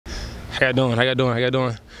How y'all doing? How y'all doing? How y'all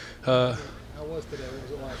doing? How was today? What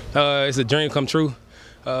was it like? It's a dream come true.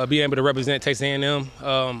 Being able to represent Texas A&M,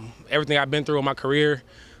 everything I've been through in my career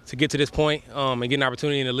to get to this point and get an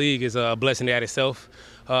opportunity in the league is a blessing in itself.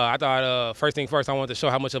 I thought first thing first, I wanted to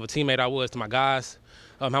show how much of a teammate I was to my guys,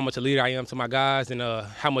 how much a leader I am to my guys, and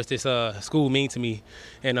how much this school means to me.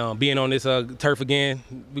 And being on this turf again,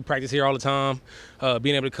 we practice here all the time.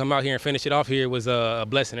 Being able to come out here and finish it off here was a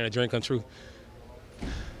blessing and a dream come true.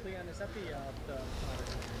 Leon, is that the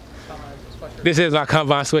combine sweatshirt? This is my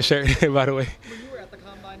combine sweatshirt, by the way. When you were at the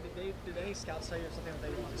combine, did any scouts tell you something that they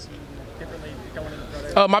want to see differently going into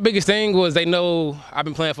the pro day? My biggest thing was they know I've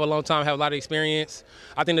been playing for a long time, have a lot of experience.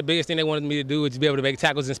 I think the biggest thing they wanted me to do is to be able to make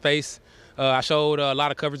tackles in space. I showed a lot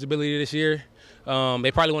of coverage ability this year.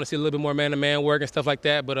 They probably want to see a little bit more man-to-man work and stuff like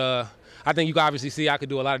that, but I think you can obviously see I could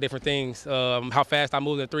do a lot of different things. How fast I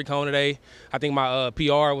moved in the three-cone today. I think my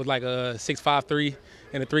PR was like a 6.53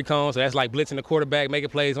 in the three-cone, so that's like blitzing the quarterback, making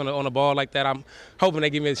plays on the ball like that. I'm hoping they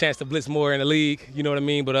give me a chance to blitz more in the league, you know what I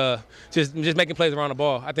mean? But just making plays around the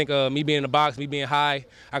ball. I think me being in the box, me being high,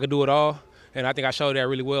 I could do it all, and I think I showed that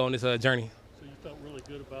really well on this journey. So you felt really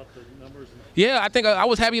good about the numbers? Yeah, I think I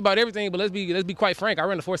was happy about everything, but let's be quite frank. I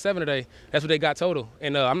ran the 4.7 today. That's what they got total,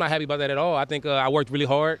 and I'm not happy about that at all. I think I worked really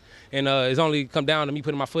hard, and it's only come down to me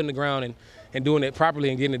putting my foot in the ground and doing it properly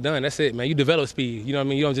and getting it done. That's it, man. You develop speed. You know what I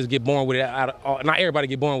mean? You don't just get born with it. Not everybody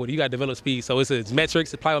get born with it. You got to develop speed. So it's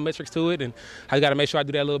metrics, it's plyometrics to it, and I got to make sure I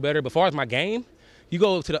do that a little better. But as far as my game, you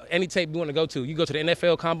go to any tape you want to go to. You go to the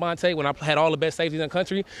NFL Combine tape when I had all the best safeties in the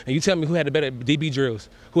country, and you tell me who had the better DB drills,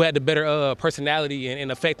 who had the better personality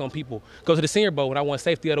and effect on people. Go to the Senior Bowl when I won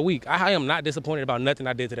Safety of the Week. I am not disappointed about nothing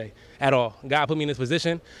I did today at all. God put me in this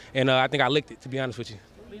position, and I think I licked it, to be honest with you.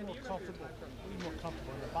 Are you more comfortable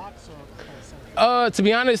in the box or To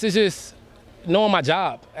be honest, it's just knowing my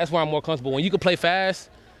job. That's where I'm more comfortable. When you can play fast,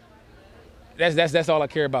 that's all I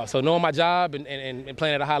care about. So knowing my job and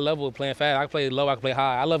playing at a high level, playing fast. I can play low, I can play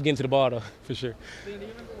high. I love getting to the ball, though, for sure. Do you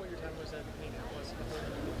remember what your time was at Indianapolis?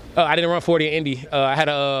 I didn't run 40 in Indy. I had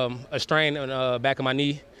a strain on the back of my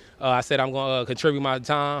knee. I said I'm going to contribute my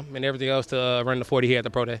time and everything else to run the 40 here at the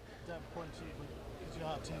pro day. is that important to you? Because you know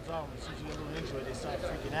how teams are. As soon as you get a little into it, they start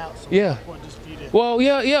freaking out. So Yeah. it's important just for you to... Well,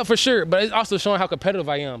 yeah, for sure. But it's also showing how competitive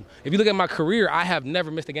I am. If you look at my career, I have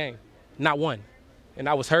never missed a game, not one. And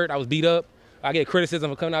I was hurt. I was beat up. I get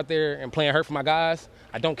criticism for coming out there and playing hurt for my guys.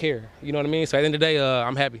 I don't care. You know what I mean? So at the end of the day,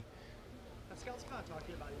 I'm happy. Have scouts kind of talked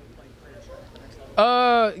to you about even playing career strength at the next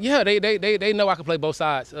level? Yeah, they know I can play both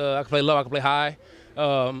sides. I can play low, I can play high.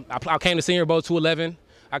 I came to Senior Bowl 211.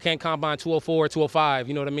 I came combine 204, 205.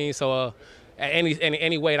 You know what I mean? So at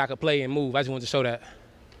any weight I could play and move. I just wanted to show that.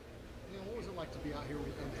 What was it like to be out here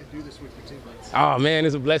and do this with your teammates? Oh man,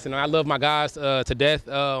 it's a blessing. I love my guys to death.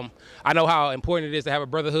 I know how important it is to have a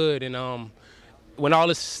brotherhood, and when all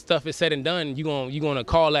this stuff is said and done, you're gonna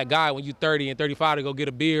call that guy when you're 30 and 35 to go get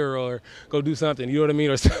a beer or go do something. You know what I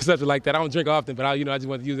mean, or something like that. I don't drink often, but I just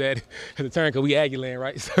want to use that as a term because we Aggie land,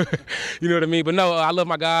 right? So, you know what I mean. But no, I love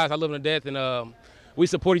my guys. I love them to death, and we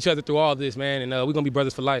support each other through all this, man. And we're gonna be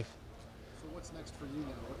brothers for life. So what's next for you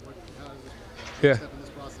now? How is it Yeah. step in this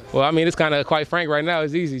process? Well, I mean, it's kind of quite frank right now.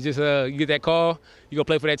 It's easy. Just you get that call, you go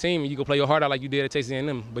play for that team, and you go play your heart out like you did at Texas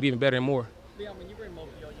A&M, but even better and more. Leon, when you were in Mobile,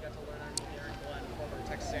 you got to learn underneath Aaron Glenn, former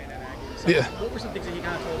Texas A&M Aggie. So Yeah. what were some things that he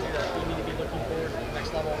kind of told you that you need to be looking for at the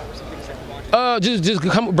next level? What were some things that you wanted? Just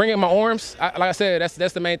come bring in my arms. Like I said,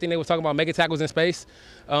 that's the main thing they was talking about, making tackles in space.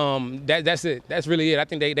 That's it. That's really it. I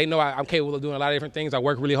think they know I'm capable of doing a lot of different things. I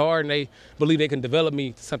work really hard, and they believe they can develop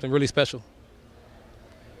me to something really special.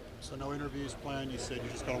 So no interviews planned? You said you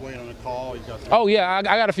just got to wait on a call? You got Oh, yeah, I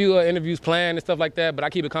got a few interviews planned and stuff like that, but I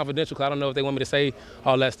keep it confidential because I don't know if they want me to say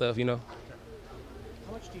all that stuff, you know.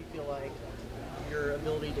 How much do you feel like your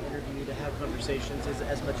ability to interview, to have conversations, is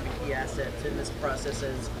as much of a key asset in this process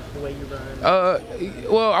as the way you run?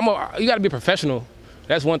 Well, you got to be a professional.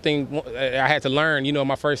 That's one thing I had to learn. You know,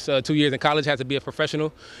 my first 2 years in college, I had to be a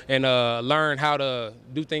professional and learn how to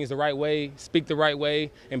do things the right way, speak the right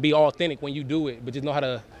way, and be authentic when you do it, but just know how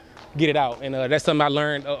to get it out. And that's something I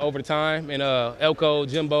learned over the time. And Elko,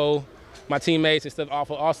 Jimbo, my teammates and stuff,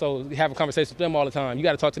 also have a conversation with them all the time. You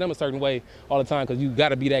got to talk to them a certain way all the time because you got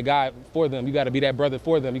to be that guy for them. You got to be that brother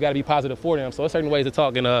for them. You got to be positive for them. So there's certain ways to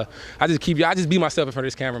talk. And I just be myself in front of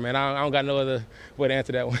this camera, man. I don't got no other way to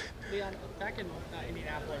answer that one. Leon, back in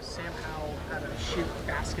Indianapolis, Sam Howell had to shoot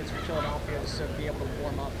baskets for Philadelphia to be able to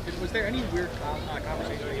warm up. Was there any weird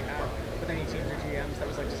conversation that you had with any teams or GMs that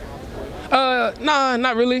was like just out the blue? Nah,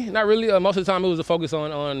 not really. Most of the time it was a focus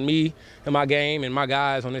on me and my game and my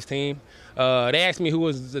guys on this team. They asked me who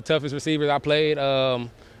was the toughest receivers I played.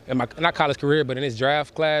 in my not college career, but in this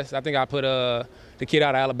draft class, I think I put the kid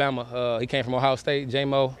out of Alabama. He came from Ohio State,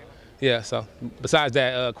 J-Mo. Yeah, so besides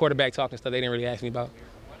that, quarterback talk and stuff, they didn't really ask me about.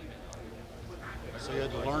 So you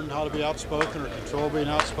had to learn how to be outspoken or control being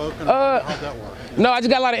outspoken? How'd that work? No, I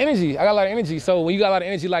just got a lot of energy. I got a lot of energy. So when you got a lot of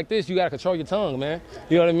energy like this, you got to control your tongue, man.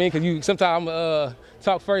 You know what I mean? Because sometimes I'm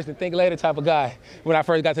talk first and think later type of guy when I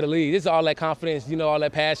first got to the league. This is all that confidence, you know, all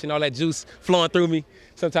that passion, all that juice flowing through me.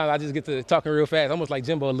 Sometimes I just get to talking real fast, almost like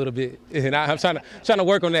Jimbo a little bit. And I'm trying to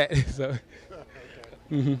work on that. So.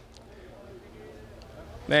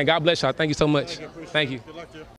 Man, God bless y'all. Thank you so much. Thank you. Good luck to you.